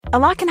A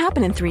lot can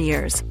happen in 3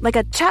 years, like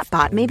a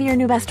chatbot may be your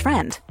new best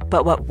friend.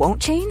 But what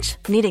won't change?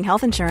 Needing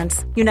health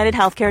insurance. United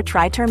Healthcare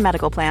Tri-Term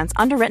Medical Plans,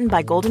 underwritten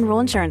by Golden Rule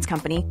Insurance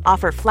Company,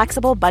 offer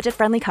flexible,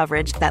 budget-friendly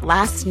coverage that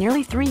lasts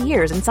nearly 3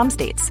 years in some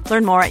states.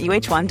 Learn more at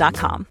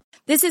uh1.com.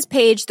 This is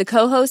Paige, the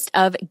co-host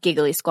of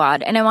Giggly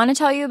Squad, and I want to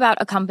tell you about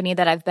a company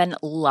that I've been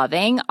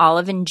loving,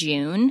 Olive &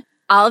 June.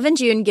 Olive &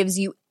 June gives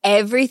you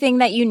everything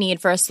that you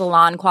need for a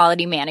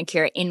salon-quality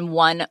manicure in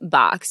one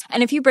box.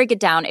 And if you break it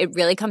down, it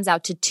really comes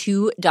out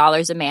to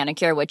 $2 a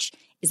manicure, which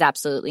is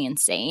absolutely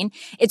insane.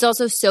 It's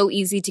also so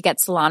easy to get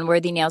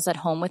salon-worthy nails at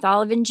home with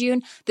Olive &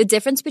 June. The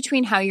difference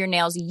between how your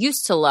nails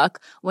used to look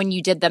when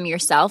you did them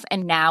yourself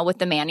and now with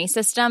the Mani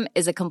system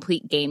is a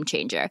complete game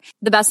changer.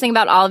 The best thing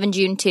about Olive &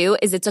 June, too,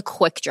 is it's a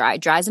quick dry.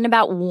 Dries in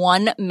about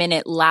 1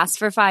 minute, lasts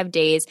for 5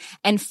 days,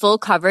 and full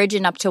coverage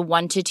in up to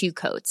 1 to 2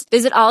 coats.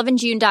 Visit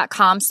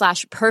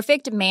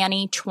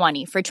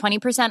oliveandjune.com/perfectmani20 for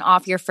 20%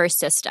 off your first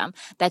system.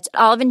 That's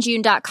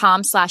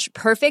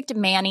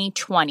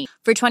oliveandjune.com/perfectmani20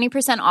 for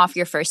 20% off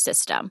your first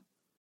system.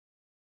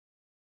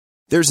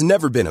 There's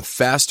never been a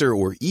faster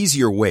or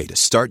easier way to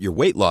start your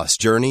weight loss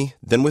journey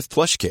than with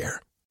PlushCare.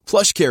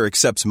 PlushCare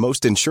accepts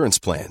most insurance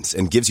plans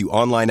and gives you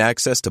online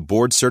access to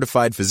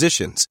board-certified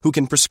physicians who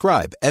can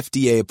prescribe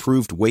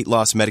FDA-approved weight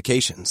loss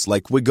medications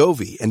like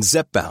Wegovy and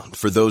Zepbound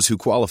for those who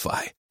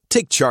qualify.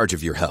 Take charge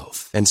of your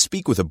health and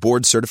speak with a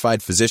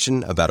board-certified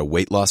physician about a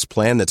weight loss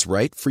plan that's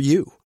right for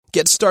you.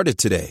 Get started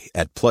today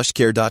at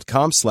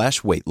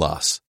plushcare.com/weight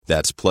loss.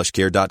 That's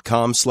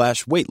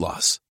plushcare.com/weight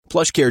loss.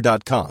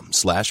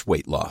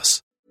 plushcare.com/weight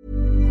loss.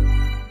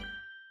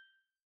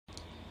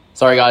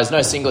 Sorry guys,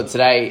 no singlet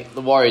today.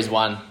 The Warriors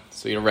won,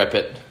 so we're going to rep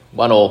it.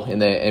 1-1 in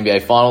the NBA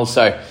Finals,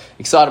 so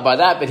excited by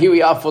that. But here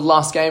we are for the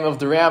last game of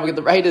the round. We've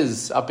got the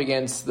Raiders up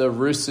against the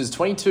Roosters,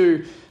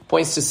 22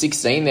 points to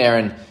 16 there.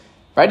 And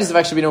Raiders have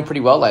actually been doing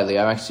pretty well lately.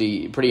 I'm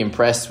actually pretty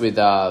impressed with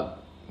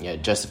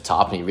Joseph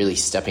Tarpany really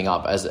stepping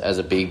up as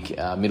a big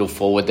middle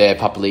forward there.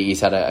 Papali'i's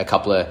had a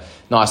couple of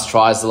nice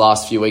tries the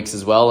last few weeks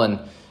as well.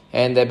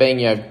 And they're being,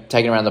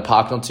 taken around the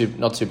park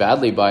not too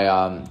badly by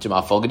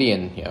Jamal Fogarty,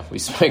 and we've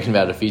spoken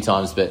about it a few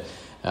times, but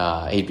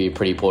he'd be a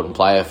pretty important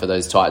player for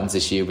those Titans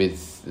this year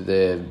with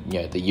the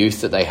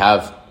youth that they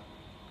have.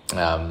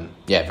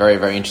 Very,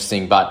 very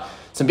interesting. But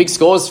some big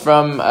scores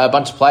from a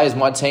bunch of players.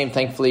 My team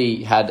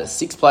thankfully had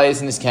 6 players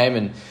in this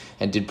game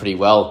and did pretty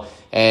well.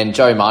 And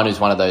Joey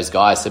Manu's one of those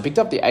guys, so picked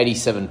up the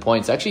 87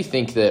 points. I actually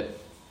think that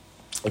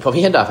he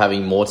probably ended up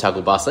having more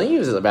tackle busts. I think he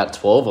was at about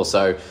 12 or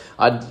so.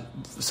 I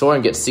saw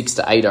him get 6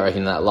 to 8, I reckon,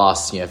 in that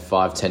last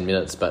 5-10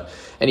 minutes. But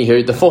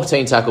anywho, the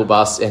 14 tackle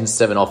busts and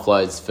 7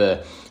 offloads for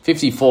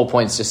 54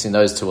 points just in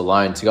those two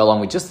alone, to go along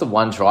with just the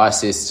 1 try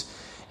assist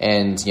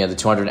and the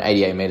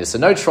 288 metres. So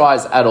no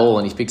tries at all,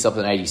 and he picks up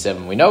an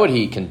 87. We know what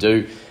he can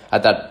do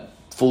at that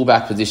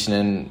fullback position,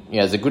 and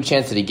there's a good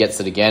chance that he gets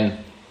it again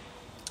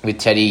with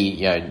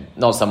Teddy.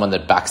 Not someone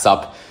that backs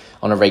up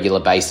on a regular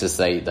basis.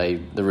 The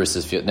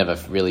Roosters never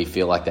really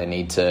feel like they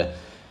need to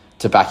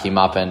back him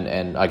up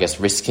and I guess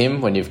risk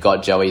him when you've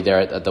got Joey there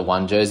at the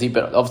 1 jersey.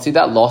 But obviously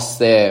that loss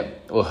there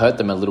will hurt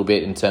them a little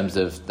bit in terms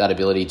of that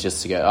ability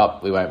just to go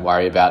up. We won't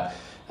worry about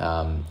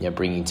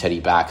bringing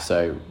Teddy back.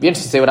 So be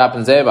interesting to see what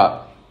happens there,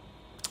 but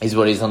he's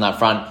what he's on that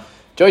front.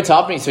 Joey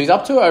Tarpany, so he's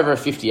up to over a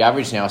 50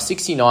 average now,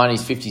 69,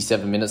 he's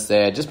 57 minutes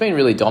there. Just been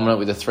really dominant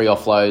with the 3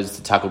 offloads,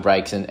 the tackle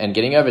breaks, and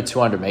getting over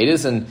 200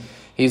 metres. And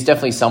he's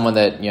definitely someone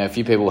that a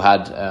few people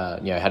had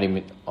had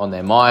him on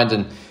their mind,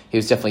 and he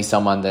was definitely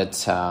someone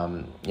that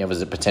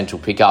was a potential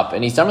pickup.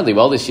 And he's done really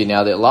well this year.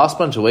 Now the last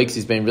bunch of weeks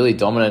he's been really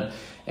dominant,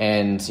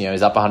 and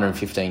he's up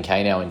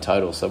 115k now in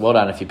total. So well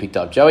done if you picked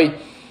up Joey.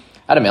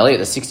 Adam Elliott,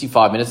 the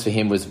 65 minutes for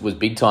him was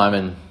big time,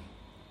 and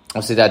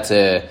obviously that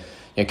to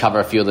cover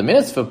a few of the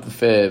minutes for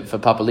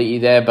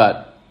Papali'i there,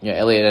 but.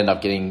 Elliott ended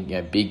up getting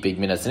big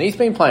minutes, and he's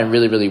been playing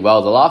really, really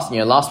well. The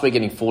last week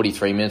getting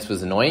 43 minutes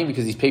was annoying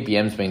because his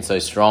PPM's been so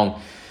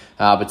strong,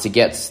 but to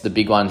get the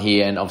big one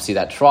here, and obviously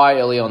that try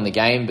early on in the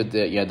game, but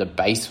the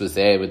base was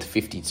there with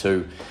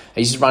 52.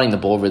 He's just running the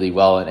ball really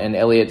well, and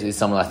Elliott is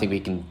someone I think we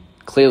can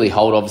clearly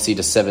hold obviously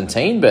to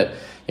 17, but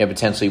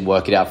potentially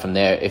work it out from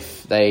there.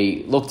 If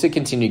they look to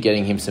continue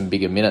getting him some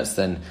bigger minutes,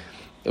 then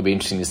it'll be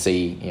interesting to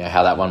see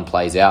how that one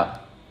plays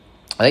out.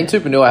 I think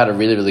Tupanua had a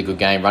really, really good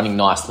game, running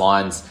nice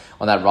lines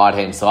on that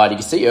right-hand side. You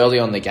can see early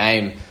on in the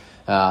game,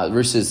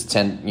 Roosters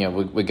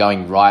were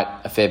going right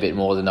a fair bit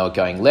more than they were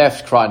going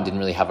left. Crichton didn't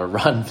really have a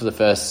run for the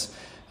first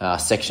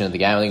section of the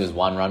game. I think it was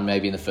 1 run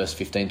maybe in the first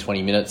 15,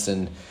 20 minutes.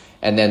 And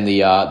then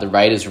the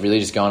Raiders were really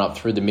just going up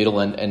through the middle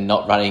and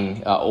not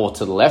running or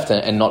to the left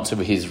and not to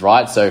his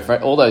right. So for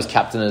all those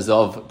captainers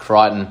of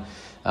Crichton,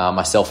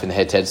 myself in the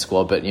head-to-head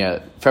squad, but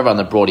for everyone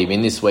that brought him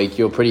in this week,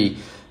 you were pretty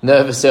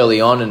nervous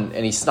early on,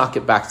 and he snuck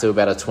it back to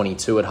about a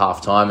 22 at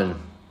halftime and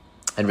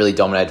really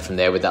dominated from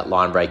there with that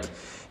line break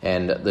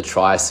and the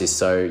try assist.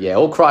 So,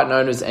 all Crichton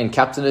owners and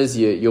captainers,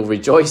 you'll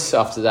rejoice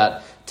after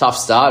that tough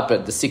start,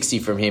 but the 60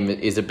 from him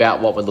is about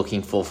what we're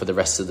looking for the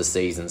rest of the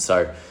season.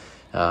 So,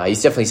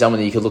 He's definitely someone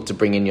that you could look to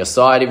bring in your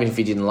side, even if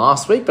he didn't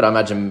last week. But I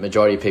imagine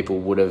majority of people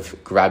would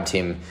have grabbed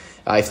him,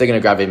 if they're going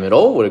to grab him at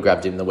all, would have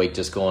grabbed him the week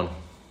just gone.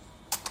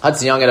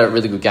 Hudson Young had a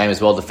really good game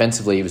as well.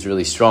 Defensively, he was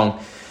really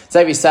strong.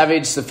 Xavier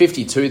Savage, the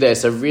 52 there,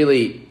 so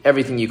really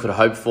everything you could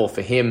hope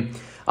for him.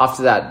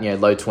 After that,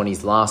 low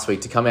 20s last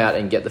week, to come out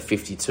and get the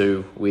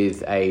 52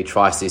 with a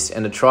try assist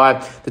and a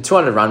try. The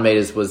 200 run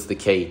meters was the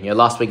key.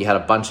 Last week he had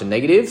a bunch of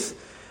negatives,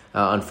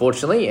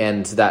 unfortunately,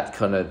 and that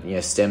kind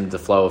of stemmed the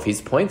flow of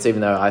his points,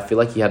 even though I feel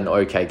like he had an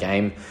okay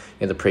game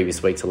in the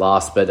previous week to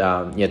last. But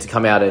to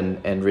come out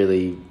and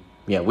really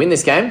win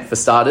this game for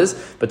starters,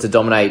 but to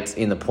dominate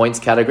in the points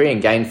category and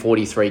gain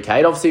 43k,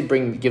 it obviously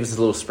give us a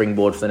little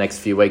springboard for the next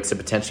few weeks to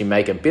potentially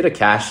make a bit of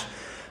cash.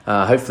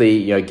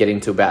 Hopefully,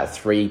 getting to about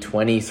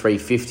 320,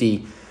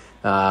 350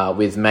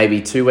 with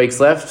maybe 2 weeks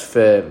left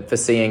for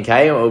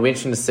CNK. It'll be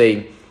interesting to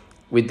see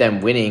with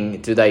them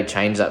winning, do they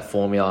change that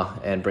formula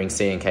and bring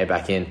CNK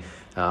back in?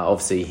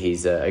 Obviously,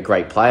 he's a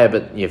great player,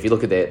 but if you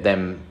look at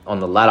them on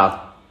the ladder,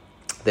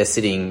 they're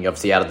sitting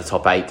obviously out of the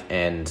top 8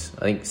 and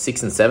I think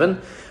 6 and 7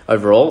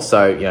 overall.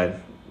 So,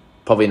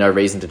 probably no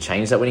reason to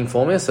change that winning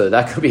formula. So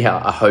that could be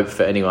a hope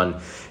for anyone.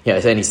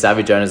 Any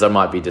Savage owners, I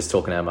might be just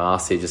talking out of my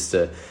ass here just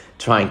to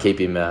try and keep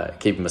him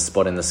a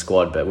spot in the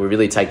squad. But we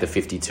really take the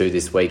 52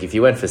 this week. If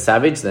you went for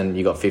Savage, then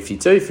you got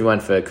 52. If you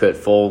went for Kurt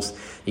Falls,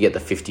 you get the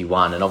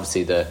 51. And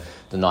obviously the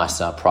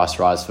nice price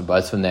rise for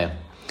both of them there.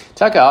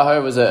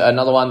 Takaaho was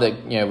another one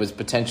that was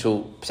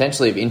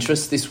potentially of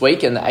interest this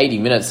week, and the 80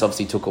 minutes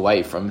obviously took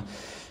away from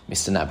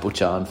Mr. Nat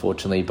Butcher,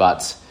 unfortunately.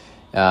 But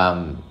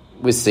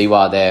with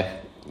Siwa there,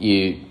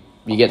 you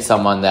get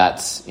someone that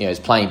is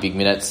playing big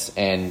minutes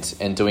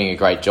and doing a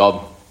great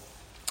job.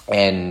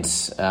 And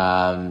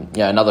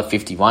another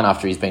 51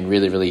 after he's been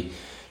really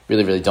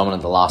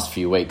dominant the last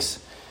few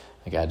weeks.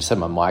 Okay, I just had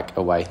my mic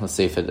away. Let's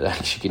see if it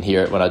actually can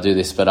hear it when I do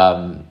this, but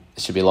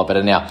it should be a lot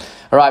better now.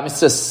 All right,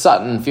 Mr.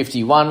 Sutton,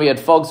 51. We had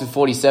Foggs with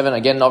 47.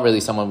 Again, not really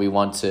someone we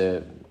want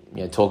to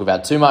talk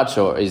about too much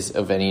or is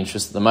of any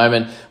interest at the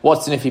moment.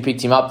 Watson, if you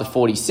picked him up, the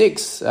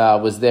 46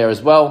 was there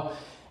as well.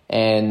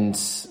 And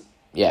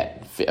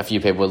a few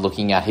people were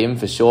looking at him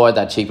for sure at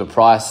that cheaper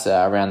price,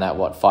 around that,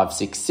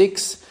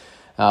 566.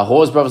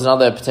 Horsburgh was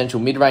another potential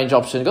mid-range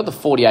option. Got the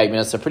 48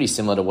 minutes, so pretty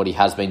similar to what he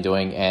has been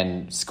doing,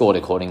 and scored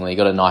accordingly.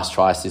 Got a nice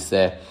try assist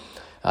there.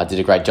 Did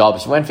a great job.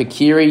 If you went for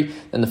Keary,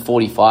 then the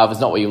 45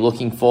 was not what you were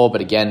looking for. But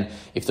again,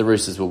 if the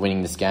Roosters were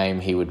winning this game,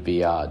 he would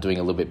be doing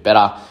a little bit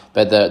better.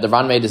 But the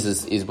run meters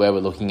is where we're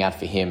looking at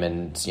for him.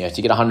 And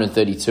to get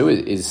 132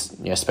 is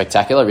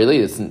spectacular, really.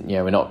 It's,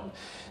 we're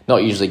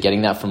not usually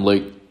getting that from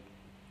Luke.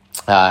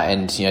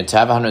 And to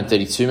have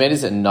 132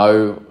 meters and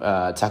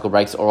no tackle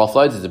breaks or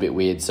offloads is a bit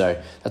weird. So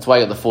that's why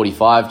I got the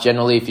 45.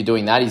 Generally, if you're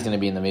doing that, he's going to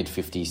be in the mid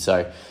 50s.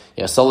 So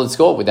solid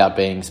score without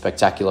being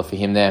spectacular for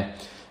him there.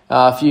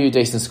 A few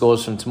decent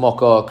scores from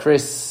Tomoko,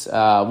 Chris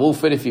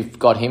Wolford. If you've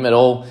got him at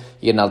all,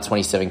 you get another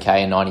 27k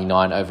and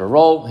 99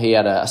 overall. He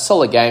had a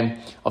solid game.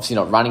 Obviously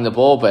not running the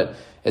ball, but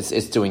it's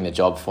doing the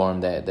job for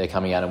him. They're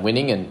coming out and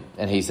winning,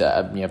 and he's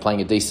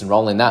playing a decent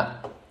role in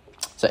that.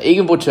 So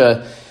Egan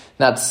Butcher,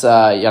 Nat's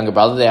younger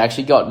brother, they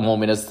actually got more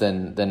minutes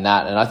than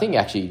Nat, and I think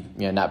actually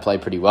Nat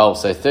played pretty well.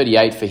 So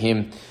 38 for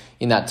him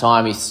in that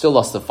time. He still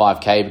lost the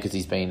 5k because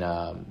he's been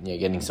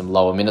getting some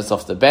lower minutes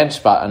off the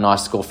bench, but a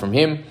nice score from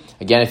him.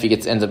 Again, if he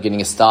ends up getting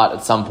a start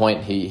at some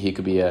point, he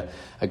could be a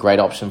great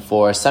option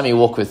for us. Sammy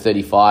Walker with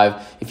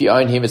 35. If you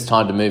own him, it's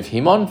time to move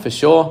him on for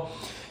sure.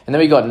 And then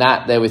we got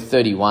Nat there with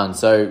 31.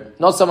 So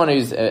not someone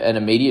who's an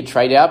immediate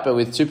trade out, but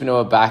with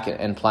Tupanua back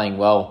and playing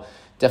well,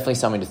 definitely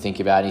something to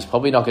think about. And he's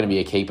probably not going to be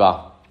a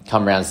keeper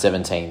come round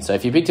 17. So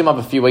if you picked him up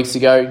a few weeks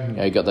ago,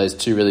 you got those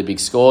two really big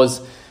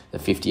scores, the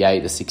 58,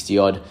 the 60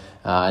 odd,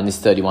 and this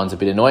 31's a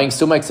bit annoying.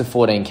 Still makes a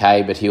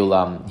 14k, but he'll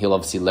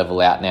obviously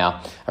level out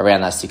now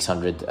around that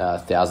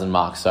 600,000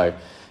 mark. So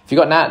if you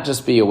got Nat,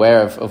 just be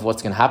aware of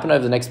what's going to happen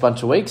over the next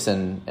bunch of weeks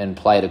and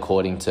play it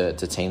according to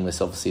team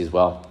lists obviously as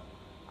well.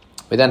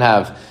 We then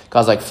have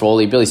guys like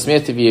Frawley, Billy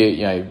Smith. If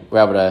you were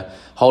able to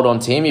hold on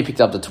to him, he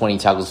picked up the 20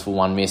 tackles for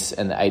 1 miss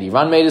and the 80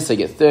 run meters, so you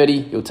get 30.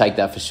 You'll take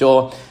that for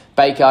sure.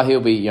 Baker,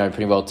 he'll be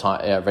pretty well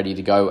ready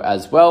to go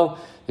as well.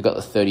 They've got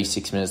the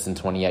 36 minutes and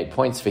 28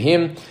 points for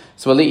him.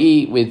 So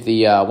Ali'i with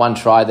the 1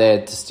 try there,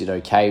 just did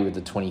okay with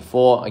the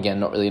 24. Again,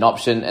 not really an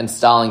option. And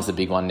Starling's the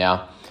big one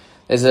now.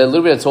 There's a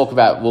little bit of talk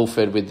about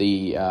Wolford with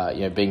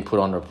the being put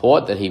on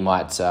report that he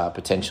might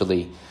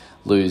potentially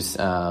lose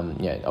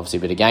obviously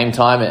a bit of game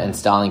time, and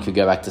Starling could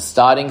go back to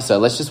starting. So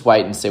let's just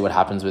wait and see what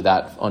happens with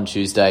that on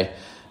Tuesday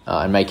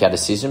and make our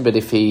decision. But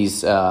if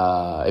he's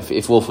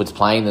if Wolford's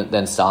playing,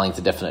 then Starling's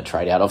a definite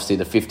trade out. Obviously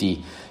the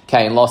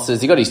 50k in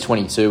losses, he got his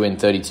 22 in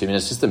 32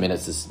 minutes. Just the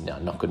minutes is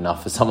not good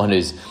enough for someone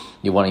who's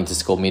you're wanting to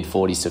score mid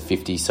 40s to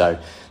 50. So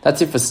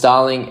that's it for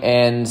Starling,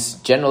 and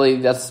generally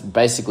that's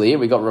basically it.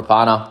 We got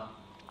Rapana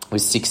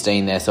with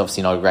 16 there, so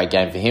obviously not a great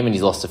game for him, and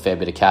he's lost a fair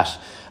bit of cash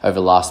over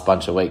the last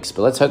bunch of weeks.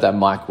 But let's hope that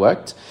mic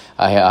worked.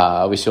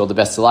 I wish you all the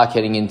best of luck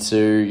heading into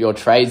your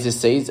trades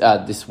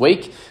this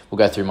week. We'll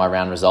go through my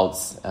round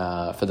results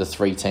for the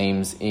 3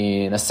 teams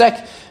in a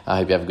sec. I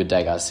hope you have a good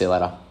day, guys. See you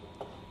later.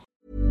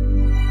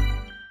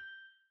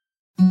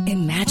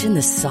 Imagine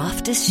the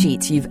softest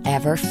sheets you've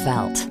ever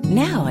felt.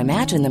 Now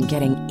imagine them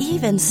getting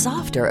even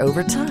softer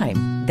over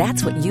time.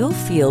 That's what you'll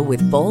feel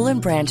with Boll &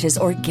 Branch's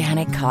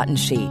organic cotton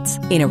sheets.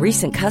 In a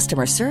recent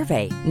customer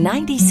survey,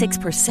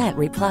 96%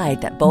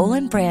 replied that Boll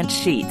 & Branch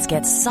sheets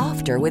get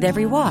softer with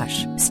every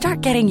wash.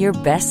 Start getting your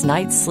best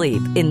night's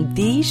sleep in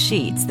these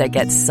sheets that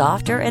get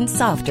softer and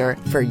softer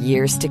for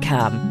years to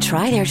come.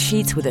 Try their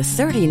sheets with a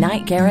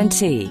 30-night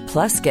guarantee.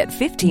 Plus, get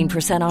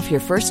 15% off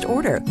your first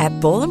order at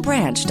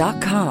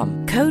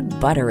bollandbranch.com. Code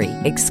BUTTERY.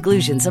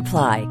 Exclusions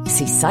apply.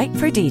 See site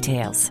for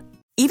details.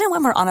 Even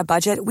when we're on a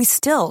budget, we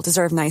still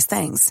deserve nice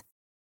things.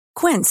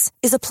 Quince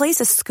is a place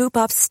to scoop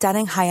up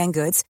stunning high-end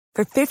goods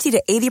for 50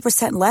 to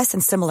 80% less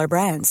than similar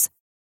brands.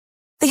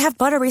 They have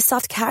buttery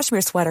soft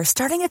cashmere sweaters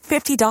starting at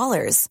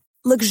 $50,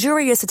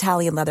 luxurious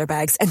Italian leather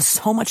bags, and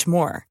so much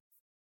more.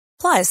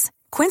 Plus,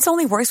 Quince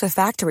only works with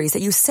factories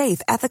that use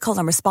safe, ethical,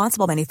 and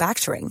responsible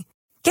manufacturing.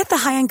 Get the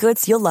high-end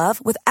goods you'll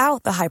love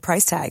without the high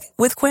price tag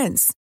with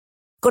Quince.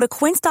 Go to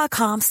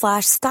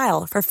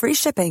quince.com/style for free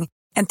shipping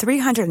and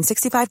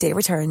 365-day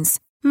returns.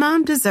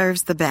 Mom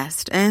deserves the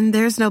best, and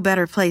there's no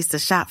better place to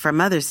shop for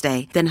Mother's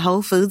Day than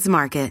Whole Foods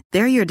Market.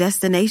 They're your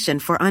destination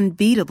for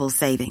unbeatable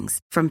savings,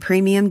 from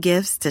premium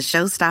gifts to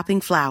show-stopping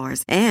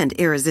flowers and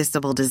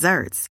irresistible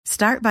desserts.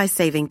 Start by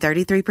saving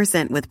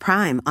 33% with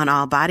Prime on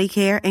all body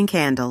care and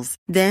candles.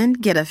 Then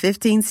get a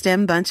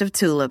 15-stem bunch of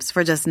tulips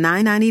for just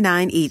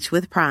 $9.99 each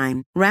with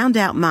Prime. Round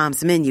out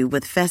Mom's menu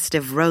with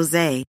festive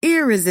rosé,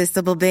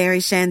 irresistible berry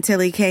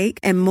chantilly cake,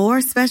 and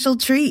more special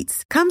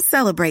treats. Come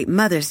celebrate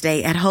Mother's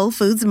Day at Whole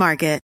Foods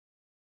Market.